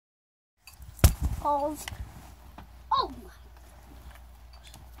assholes. Oh my.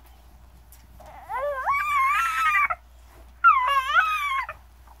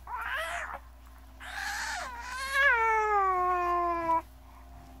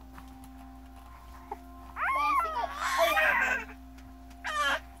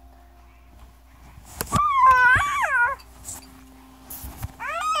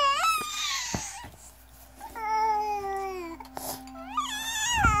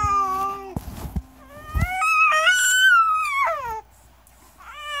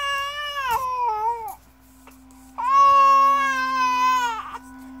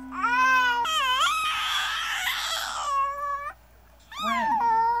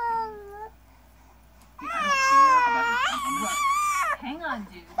 Hang on,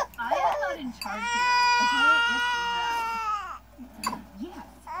 dude. I am not in charge here. Okay? Yes,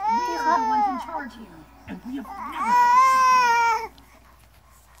 we are the ones in charge here. And we have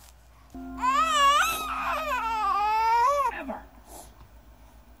never ever.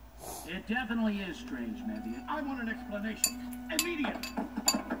 It definitely is strange, Matthew. I want an explanation. Immediate.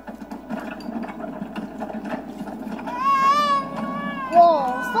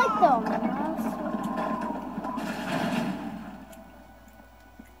 Whoa, it's like the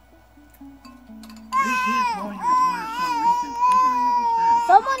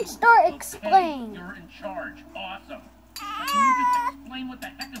Someone start explain. Okay, you're in charge. Awesome. But can you just explain what the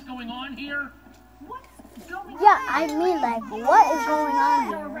heck is going on here? What's going on? Yeah, I mean, like, what is going on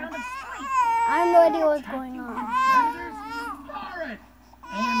here? I have no idea what's going on. Predators? Alright.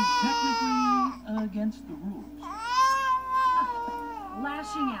 And technically against the rules.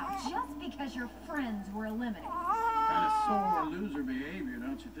 Lashing out just because your friends were eliminated. Kind of sore loser behavior,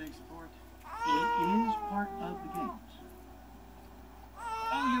 don't you think, Sport? It is part of the games.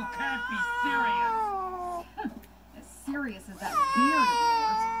 Oh, you can't be serious. As serious as that beard of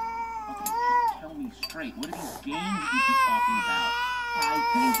yours. Okay, just tell me straight. What are these games you keep talking about? I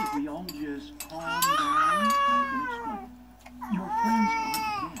think if we all just calm down, I can explain. Your friends are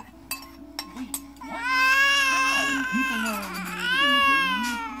dead. Wait, what? How? When people are eliminated in the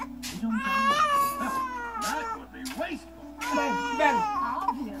games, they don't die. That would be wasteful.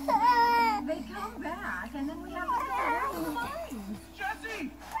 Obviously. They come back, and then we have to go their minds.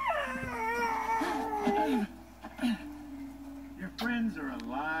 Jesse! Your friends are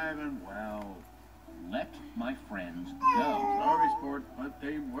alive and well. Let my friends go. Sorry, Sport, but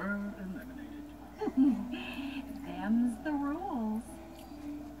they were eliminated. Them's the rules.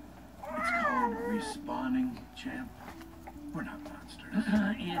 It's called respawning, champ. We're not monsters.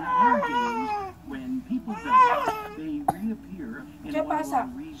 In our games, when people die, they reappear in one of our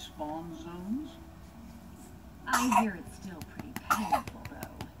respawn zones. I hear it's still pretty painful,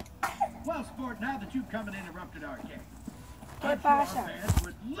 though. Well, Sport, now that you've come and interrupted our game, ¿Qué our pasa? fans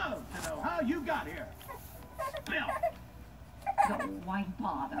would love to know how you got here. Spill! So why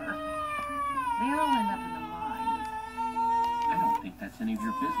bother? They all end up in the mines. I don't think that's any of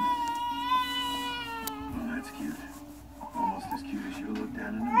your business. Oh, that's cute. Almost as cute as you'll look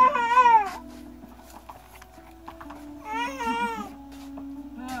down in the mines.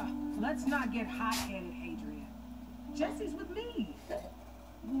 Let's not get hot-headed, Adrian. Jesse's with me.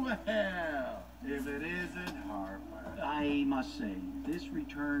 Well, if it isn't Harper. I must say, this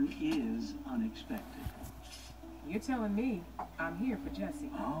return is unexpected. You're telling me I'm here for Jesse.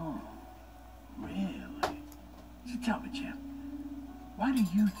 Oh, really? So tell me, Jim, why do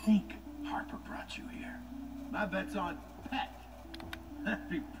you think Harper brought you here? My bet's on Pet. That'd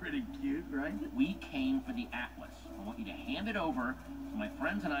be pretty cute, right? We came for the Atlas. I want you to hand it over so my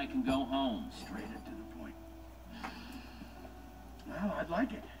friends and I can go home. Straight and to the point. Well, I'd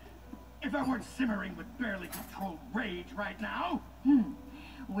like it. If I weren't simmering with barely controlled rage right now.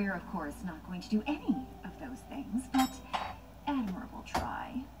 We're, of course, not going to do any of those things, but admirable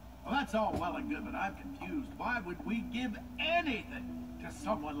try. Well, that's all well and good, but I'm confused. Why would we give anything to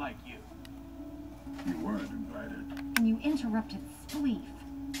someone like you? You weren't invited. And you interrupted Spleef.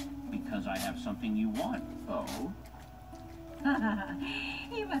 Because I have something you want. Oh?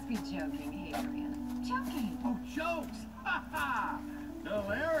 You must be joking, Adrian. Joking. Oh, jokes! Ha ha!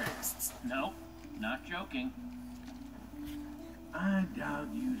 Hilarious! No, not joking. I doubt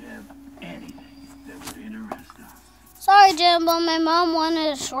you'd have anything that would interest us. Sorry, Jim, but my mom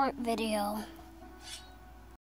wanted a short video.